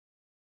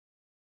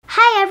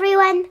Hi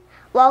everyone!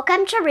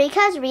 Welcome to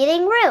Riko's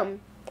Reading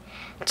Room.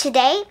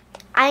 Today,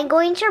 I'm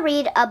going to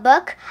read a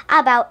book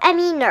about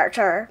Emmy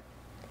Noether.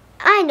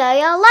 I know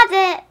you'll love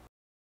it!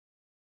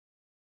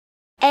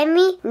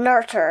 Emmy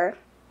Noether,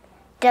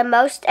 the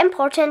most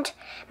important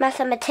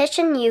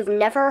mathematician you've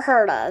never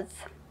heard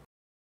of.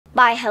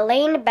 By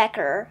Helaine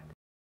Becker.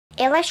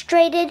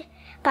 Illustrated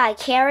by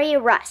Kari.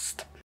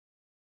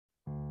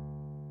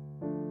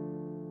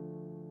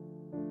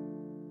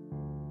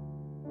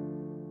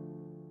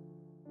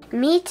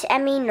 Meet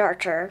Emmy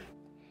Noether,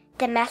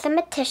 the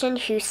mathematician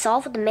who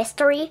solved the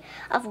mystery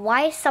of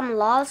why some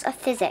laws of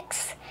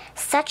physics,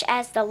 such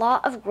as the law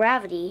of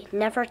gravity,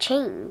 never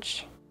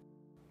change.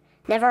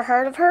 Never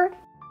heard of her?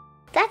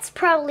 That's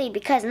probably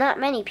because not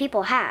many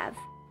people have.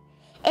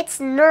 It's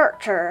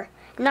Noether,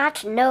 not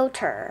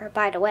Noether,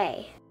 by the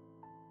way.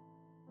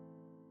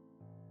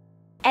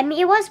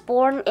 Emmy was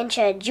born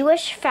into a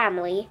Jewish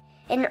family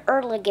in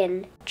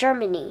Erlangen,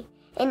 Germany,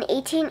 in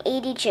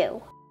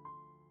 1882.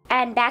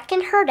 And back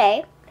in her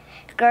day,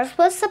 girls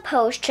were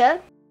supposed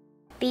to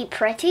be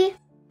pretty,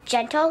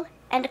 gentle,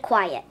 and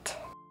quiet,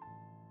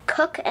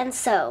 cook and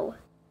sew,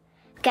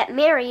 get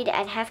married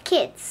and have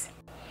kids,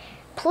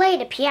 play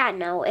the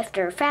piano if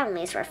their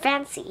families were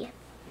fancy,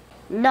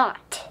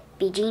 not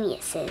be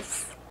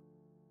geniuses.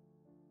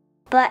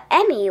 But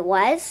Emmy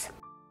was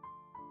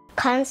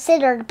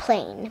considered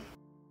plain,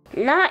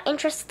 not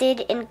interested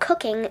in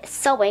cooking,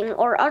 sewing,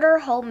 or other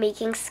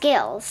homemaking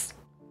skills.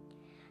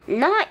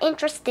 Not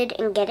interested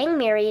in getting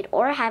married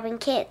or having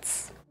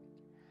kids.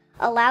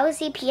 A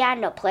lousy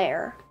piano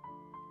player.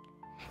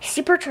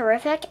 Super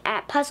terrific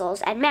at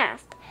puzzles and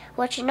math,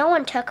 which no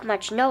one took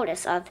much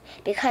notice of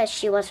because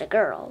she was a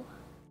girl.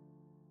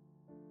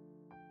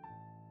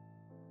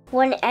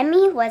 When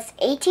Emmy was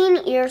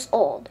 18 years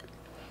old,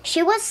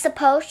 she was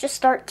supposed to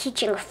start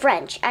teaching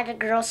French at a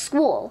girls'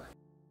 school.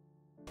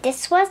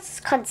 This was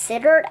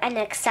considered an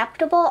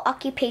acceptable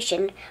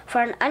occupation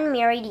for an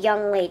unmarried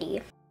young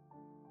lady.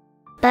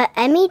 But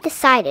Emmy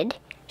decided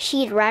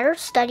she'd rather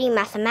study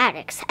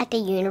mathematics at the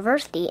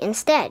university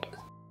instead.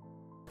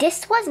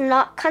 This was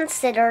not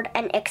considered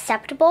an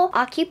acceptable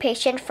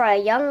occupation for a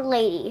young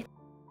lady.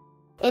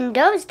 In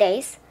those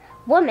days,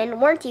 women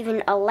weren't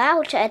even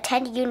allowed to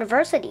attend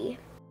university.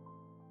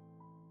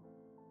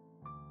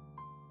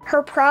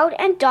 Her proud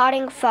and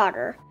doting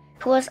father,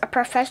 who was a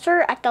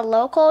professor at the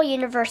local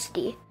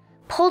university,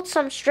 pulled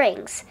some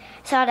strings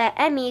so that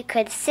Emmy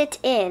could sit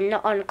in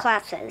on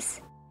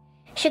classes.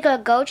 She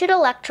could go to the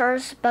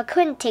lectures but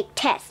couldn't take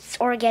tests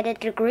or get a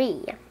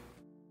degree.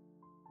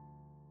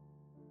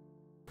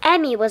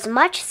 Emmy was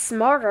much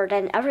smarter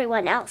than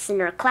everyone else in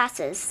her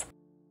classes.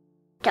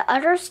 The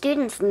other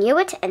students knew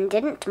it and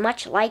didn't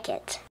much like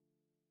it.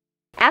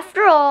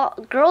 After all,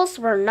 girls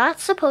were not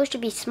supposed to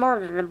be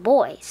smarter than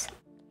boys.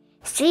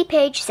 See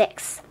page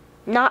 6,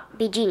 not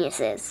be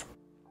geniuses.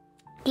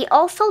 They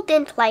also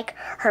didn't like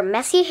her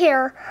messy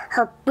hair,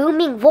 her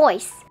booming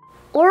voice,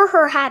 or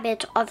her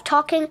habit of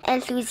talking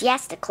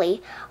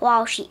enthusiastically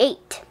while she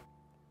ate.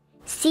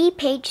 See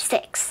page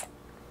 6.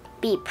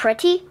 Be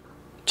pretty,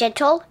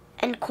 gentle,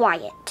 and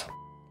quiet.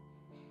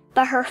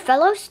 But her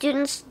fellow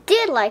students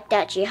did like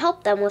that she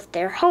helped them with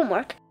their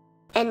homework,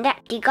 and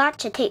that they got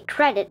to take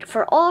credit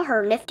for all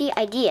her nifty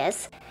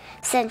ideas,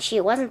 since she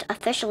wasn't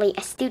officially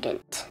a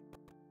student.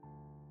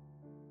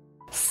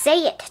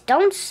 Say it,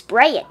 don't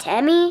spray it,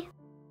 Emmy.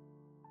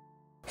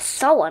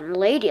 So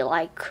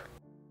unladylike.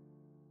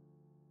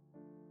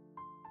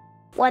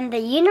 When the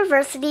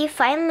university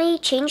finally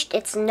changed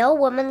its no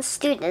women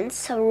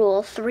students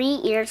rule 3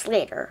 years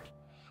later,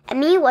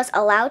 Emmy was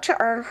allowed to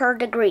earn her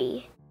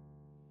degree.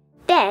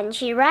 Then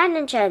she ran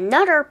into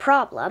another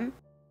problem.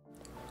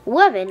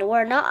 Women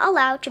were not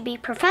allowed to be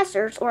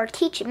professors or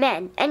teach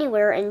men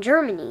anywhere in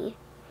Germany.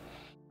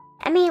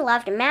 Emmy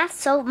loved math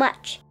so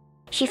much,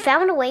 she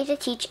found a way to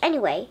teach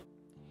anyway.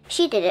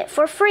 She did it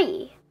for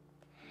free.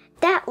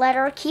 That let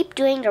her keep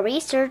doing the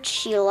research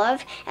she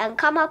loved and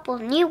come up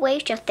with new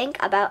ways to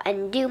think about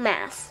and do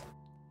math.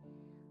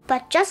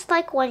 But just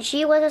like when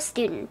she was a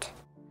student,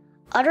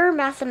 other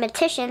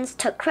mathematicians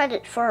took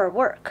credit for her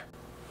work,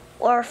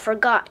 or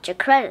forgot to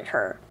credit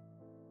her.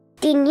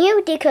 They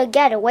knew they could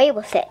get away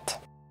with it.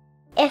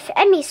 If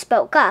Emmy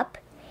spoke up,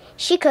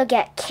 she could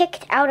get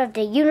kicked out of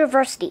the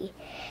university,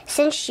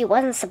 since she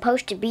wasn't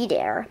supposed to be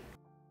there.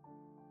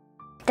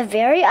 The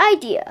very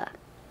idea.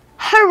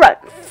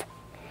 Harumph!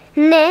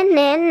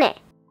 Nah.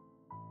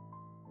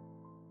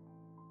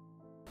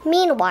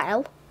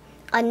 Meanwhile,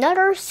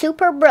 another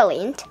super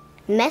brilliant,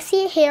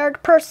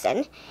 messy-haired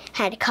person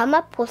had come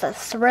up with a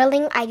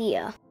thrilling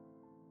idea.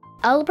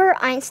 Albert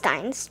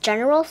Einstein's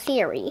general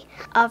theory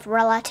of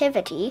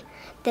relativity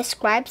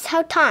describes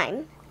how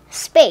time,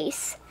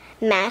 space,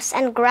 mass,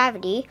 and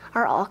gravity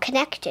are all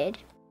connected.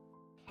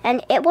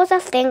 And it was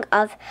a thing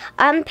of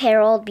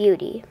unparalleled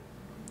beauty.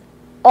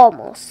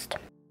 Almost.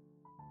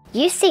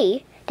 You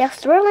see, the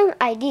thrilling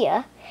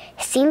idea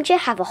seemed to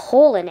have a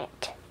hole in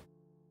it.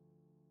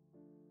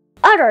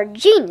 Utter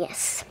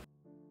genius!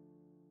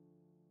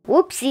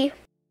 Whoopsie!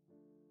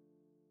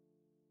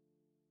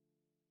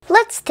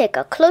 Let's take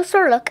a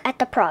closer look at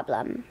the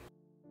problem.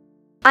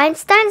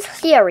 Einstein's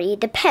theory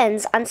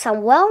depends on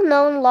some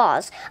well-known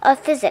laws of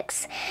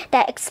physics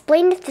that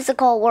explain the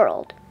physical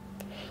world.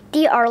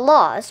 They are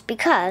laws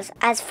because,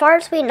 as far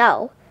as we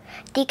know,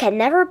 they can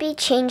never be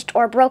changed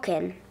or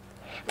broken.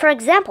 For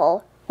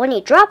example, when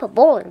you drop a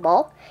bowling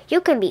ball,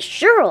 you can be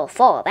sure it'll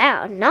fall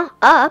down, not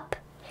up.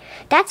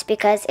 That's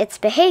because its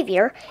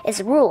behavior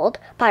is ruled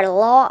by the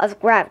law of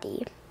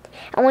gravity.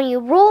 And when you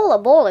roll a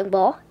bowling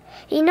ball,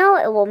 you know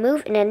it will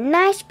move in a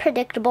nice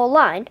predictable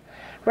line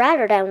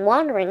rather than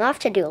wandering off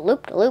to do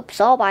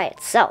loop-de-loops all by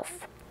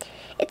itself.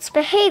 Its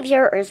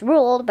behavior is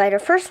ruled by the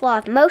first law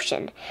of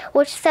motion,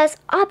 which says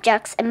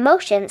objects in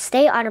motion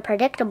stay on a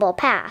predictable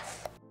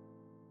path.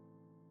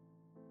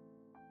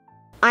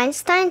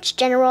 Einstein's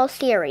general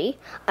theory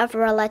of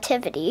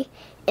relativity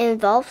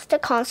involves the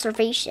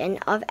conservation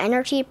of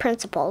energy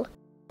principle,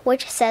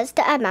 which says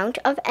the amount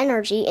of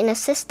energy in a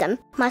system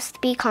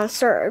must be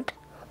conserved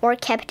or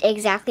kept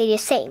exactly the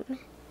same,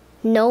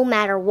 no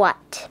matter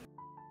what.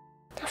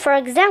 For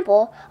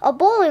example, a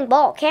bowling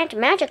ball can't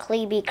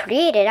magically be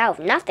created out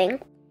of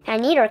nothing,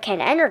 and neither can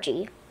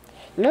energy,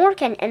 nor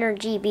can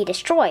energy be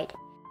destroyed.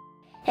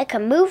 It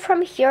can move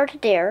from here to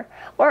there,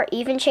 or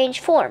even change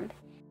form,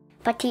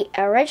 but the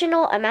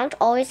original amount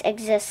always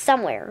exists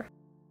somewhere.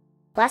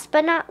 Last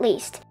but not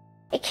least,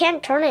 it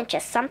can't turn into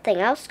something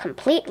else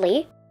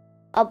completely.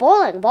 A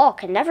bowling ball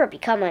can never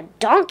become a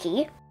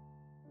donkey.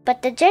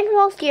 But the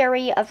general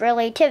theory of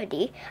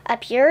relativity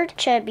appeared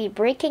to be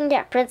breaking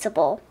that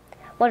principle.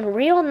 When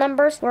real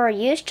numbers were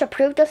used to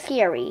prove the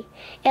theory,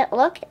 it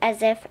looked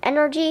as if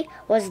energy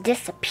was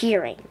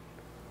disappearing.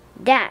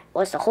 That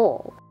was the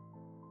whole.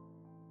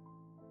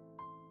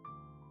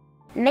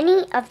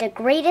 Many of the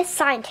greatest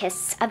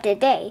scientists of the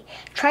day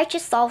tried to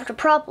solve the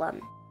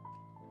problem.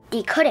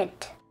 They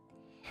couldn't.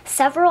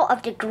 Several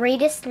of the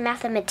greatest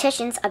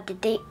mathematicians of the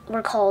day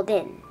were called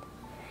in.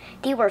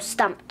 They were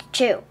stumped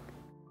too.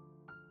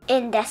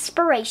 In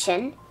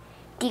desperation,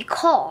 they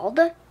called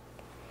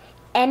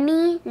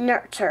Emmy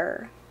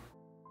Noether.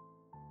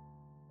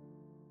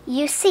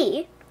 You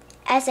see,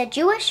 as a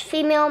Jewish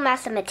female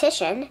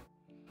mathematician,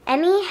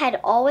 Emmy had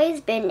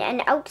always been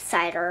an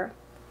outsider,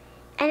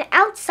 and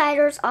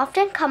outsiders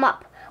often come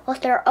up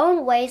with their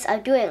own ways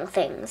of doing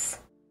things.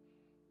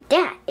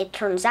 That, it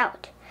turns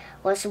out,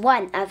 was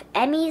one of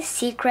Emmy's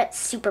secret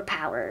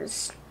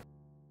superpowers.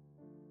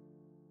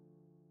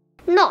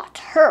 Not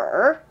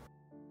her.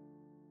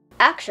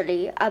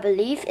 Actually, I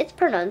believe it's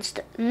pronounced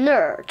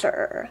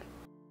Noether.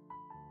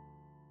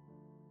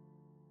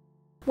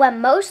 When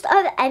most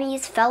of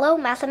Emmy's fellow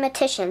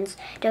mathematicians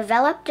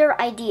developed their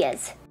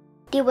ideas,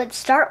 they would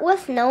start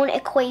with known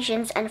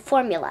equations and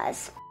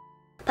formulas.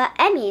 But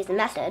Emmy's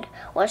method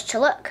was to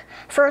look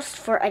first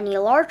for any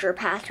larger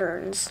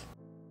patterns.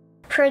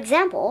 For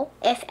example,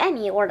 if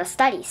Emmy were to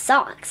study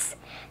socks,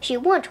 she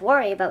wouldn't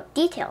worry about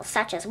details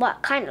such as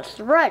what kind of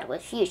thread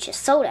was used to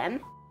sew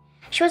them.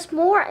 She was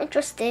more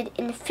interested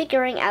in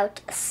figuring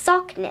out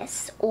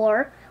sockness,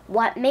 or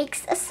what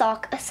makes a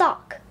sock a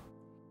sock.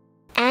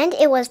 And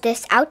it was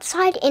this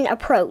outside-in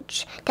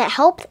approach that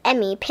helped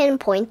Emmy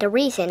pinpoint the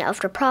reason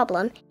of the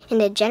problem in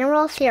the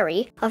general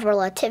theory of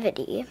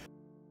relativity.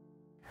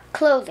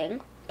 Clothing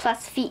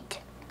plus feet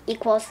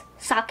equals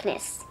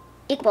sockness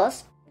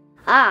equals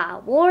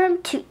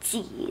warm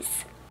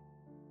tootsies.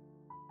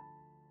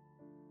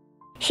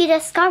 She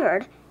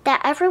discovered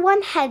that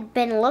everyone had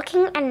been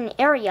looking at an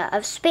area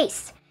of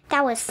space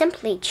that was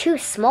simply too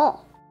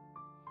small.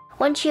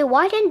 When she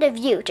widened the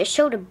view to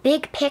show the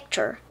big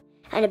picture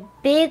and a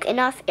big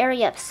enough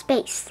area of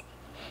space,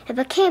 it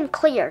became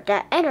clear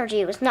that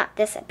energy was not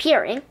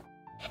disappearing.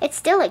 It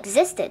still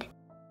existed,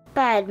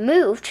 but had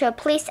moved to a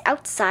place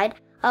outside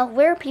of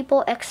where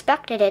people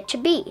expected it to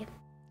be.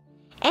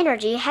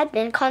 Energy had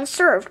been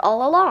conserved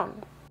all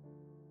along.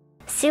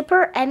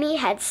 Super Emmy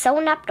had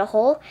sewn up the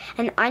hole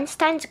in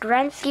Einstein's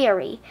grand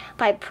theory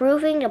by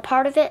proving the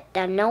part of it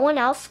that no one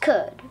else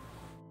could.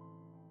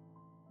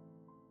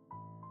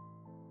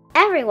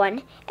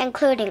 Everyone,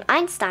 including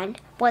Einstein,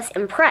 was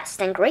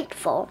impressed and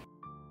grateful.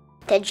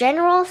 The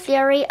general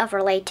theory of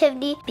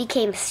relativity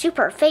became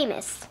super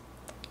famous,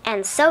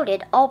 and so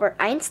did Albert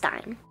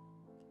Einstein.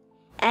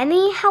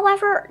 Emmy,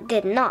 however,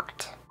 did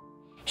not.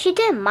 She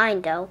didn't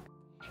mind though.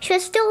 She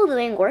was still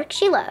doing work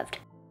she loved.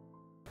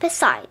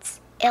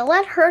 Besides, it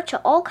led her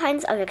to all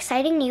kinds of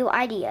exciting new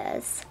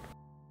ideas.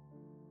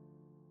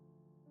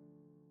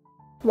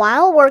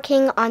 While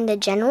working on the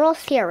general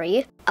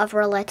theory of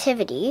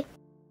relativity,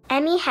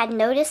 Emmy had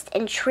noticed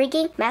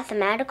intriguing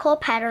mathematical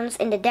patterns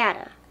in the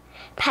data,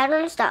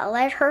 patterns that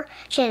led her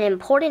to an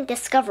important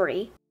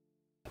discovery.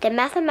 The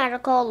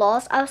mathematical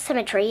laws of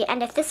symmetry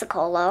and the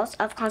physical laws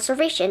of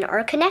conservation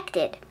are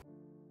connected.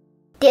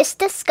 This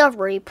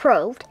discovery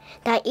proved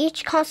that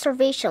each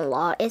conservation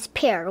law is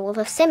paired with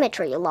a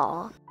symmetry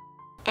law.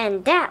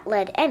 And that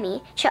led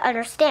Emmy to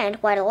understand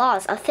why the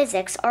laws of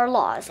physics are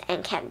laws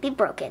and can't be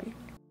broken.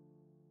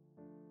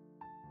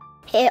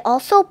 It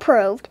also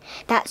proved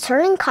that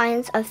certain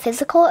kinds of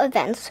physical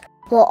events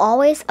will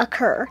always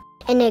occur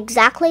in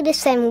exactly the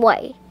same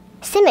way,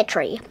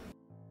 Symmetry.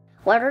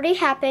 What already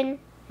happened,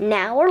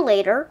 now or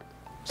later,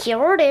 here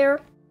or there,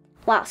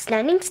 while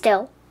standing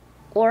still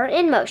or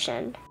in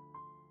motion.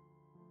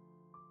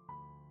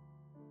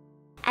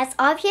 As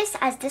obvious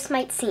as this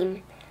might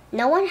seem,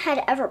 no one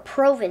had ever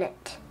proven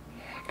it,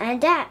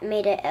 and that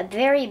made it a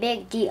very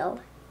big deal.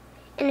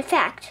 In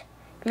fact,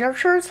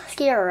 Noether's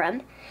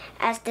theorem,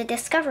 as the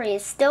discovery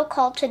is still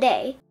called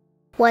today,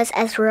 was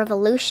as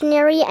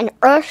revolutionary and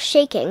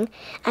earth-shaking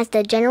as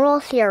the general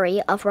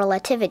theory of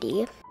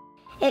relativity.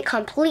 It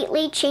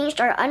completely changed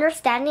our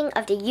understanding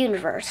of the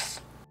universe.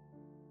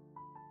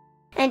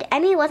 And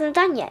Emmy wasn't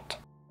done yet.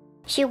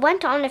 She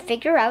went on to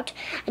figure out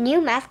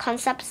new math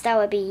concepts that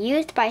would be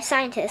used by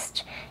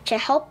scientists to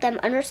help them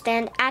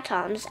understand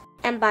atoms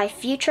and by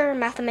future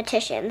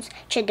mathematicians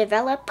to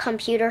develop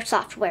computer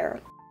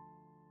software.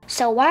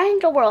 So why in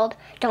the world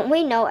don't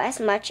we know as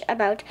much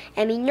about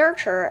Emmy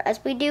Noether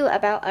as we do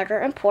about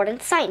other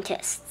important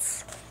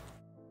scientists?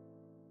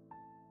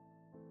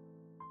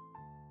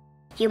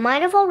 You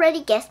might have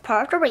already guessed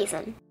part of the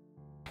reason.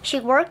 She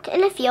worked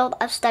in a field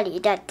of study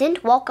that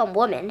didn't welcome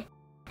women,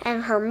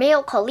 and her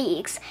male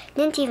colleagues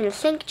didn't even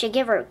think to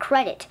give her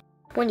credit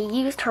when they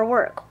used her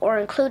work or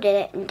included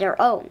it in their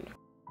own.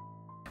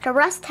 The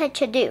rest had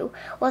to do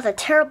with a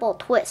terrible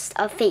twist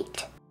of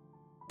fate.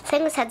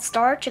 Things had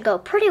started to go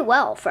pretty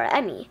well for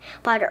Emmy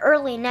by the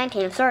early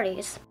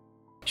 1930s.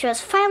 She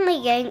was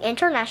finally getting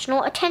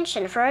international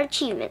attention for her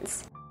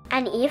achievements,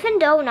 and even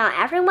though not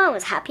everyone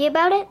was happy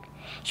about it,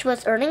 she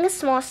was earning a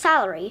small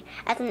salary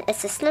as an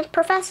assistant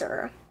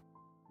professor.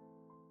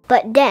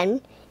 But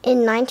then,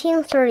 in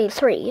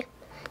 1933,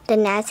 the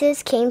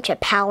Nazis came to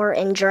power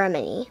in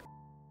Germany.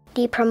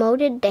 They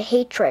promoted the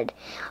hatred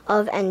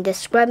of and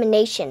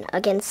discrimination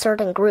against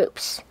certain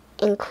groups,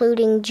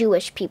 including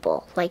Jewish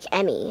people like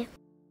Emmy.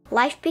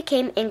 Life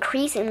became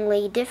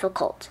increasingly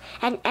difficult,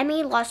 and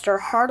Emmy lost her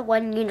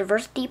hard-won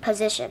university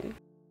position.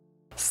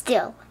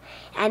 Still,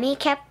 Emmy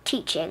kept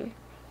teaching,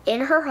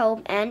 in her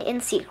home and in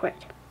secret.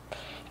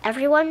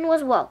 Everyone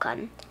was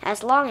welcome,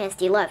 as long as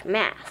they loved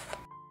math.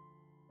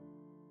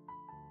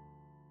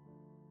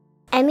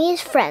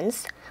 Emmy's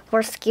friends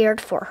were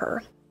scared for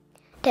her.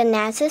 The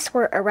Nazis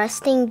were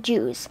arresting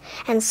Jews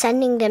and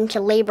sending them to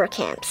labor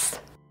camps.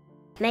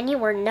 Many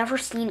were never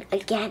seen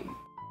again.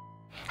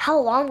 How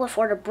long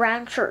before the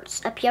brown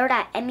shirts appeared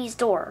at Emmy's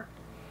door?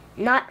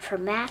 Not for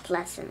math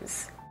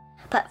lessons,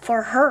 but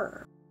for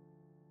her.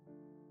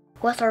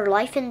 With her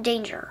life in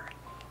danger,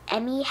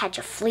 Emmy had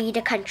to flee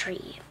the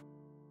country.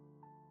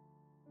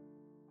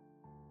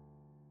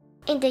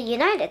 In the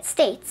United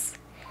States,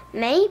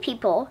 many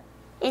people,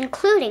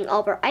 including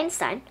Albert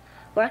Einstein,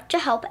 worked to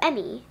help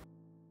Emmy.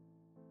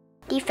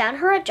 They found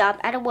her a job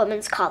at a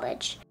women's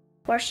college,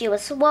 where she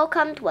was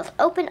welcomed with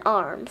open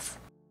arms.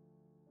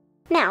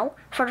 Now,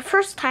 for the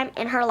first time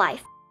in her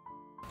life,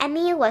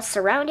 Emmy was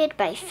surrounded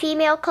by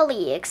female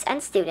colleagues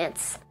and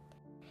students.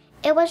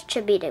 It was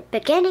to be the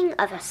beginning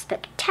of a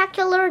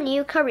spectacular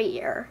new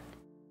career.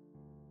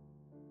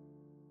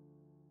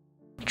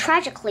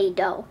 Tragically,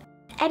 though,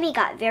 Emmy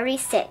got very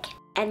sick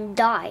and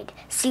died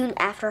soon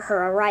after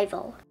her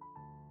arrival.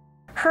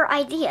 Her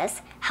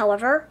ideas,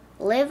 however,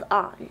 live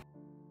on.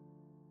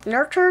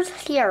 Noether's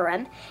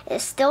theorem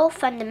is still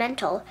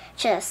fundamental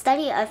to the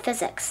study of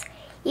physics,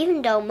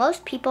 even though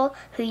most people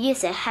who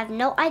use it have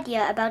no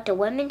idea about the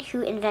women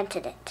who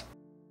invented it.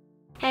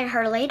 And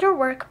her later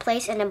work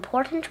plays an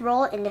important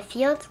role in the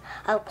field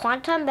of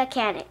quantum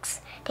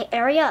mechanics, the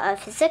area of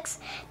physics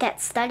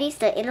that studies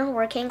the inner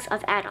workings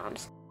of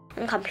atoms,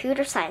 and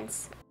computer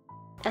science,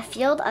 a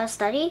field of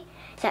study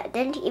that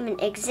didn't even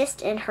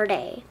exist in her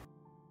day.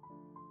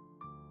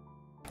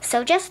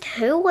 So just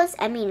who was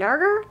Emmy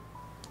Noether?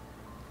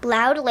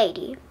 Loud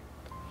lady,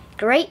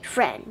 great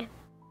friend,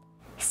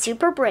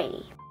 super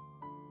brainy,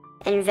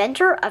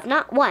 inventor of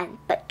not one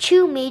but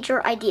two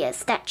major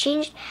ideas that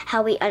changed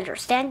how we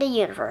understand the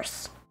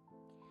universe.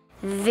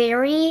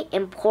 Very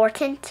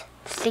important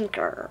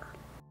thinker.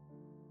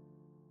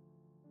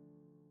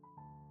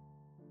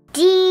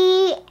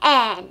 The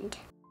end.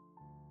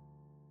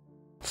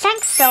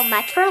 Thanks so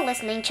much for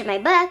listening to my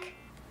book.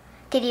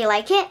 Did you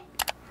like it?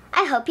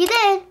 I hope you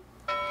did.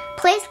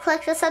 Please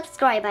click the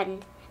subscribe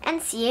button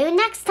and see you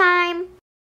next time.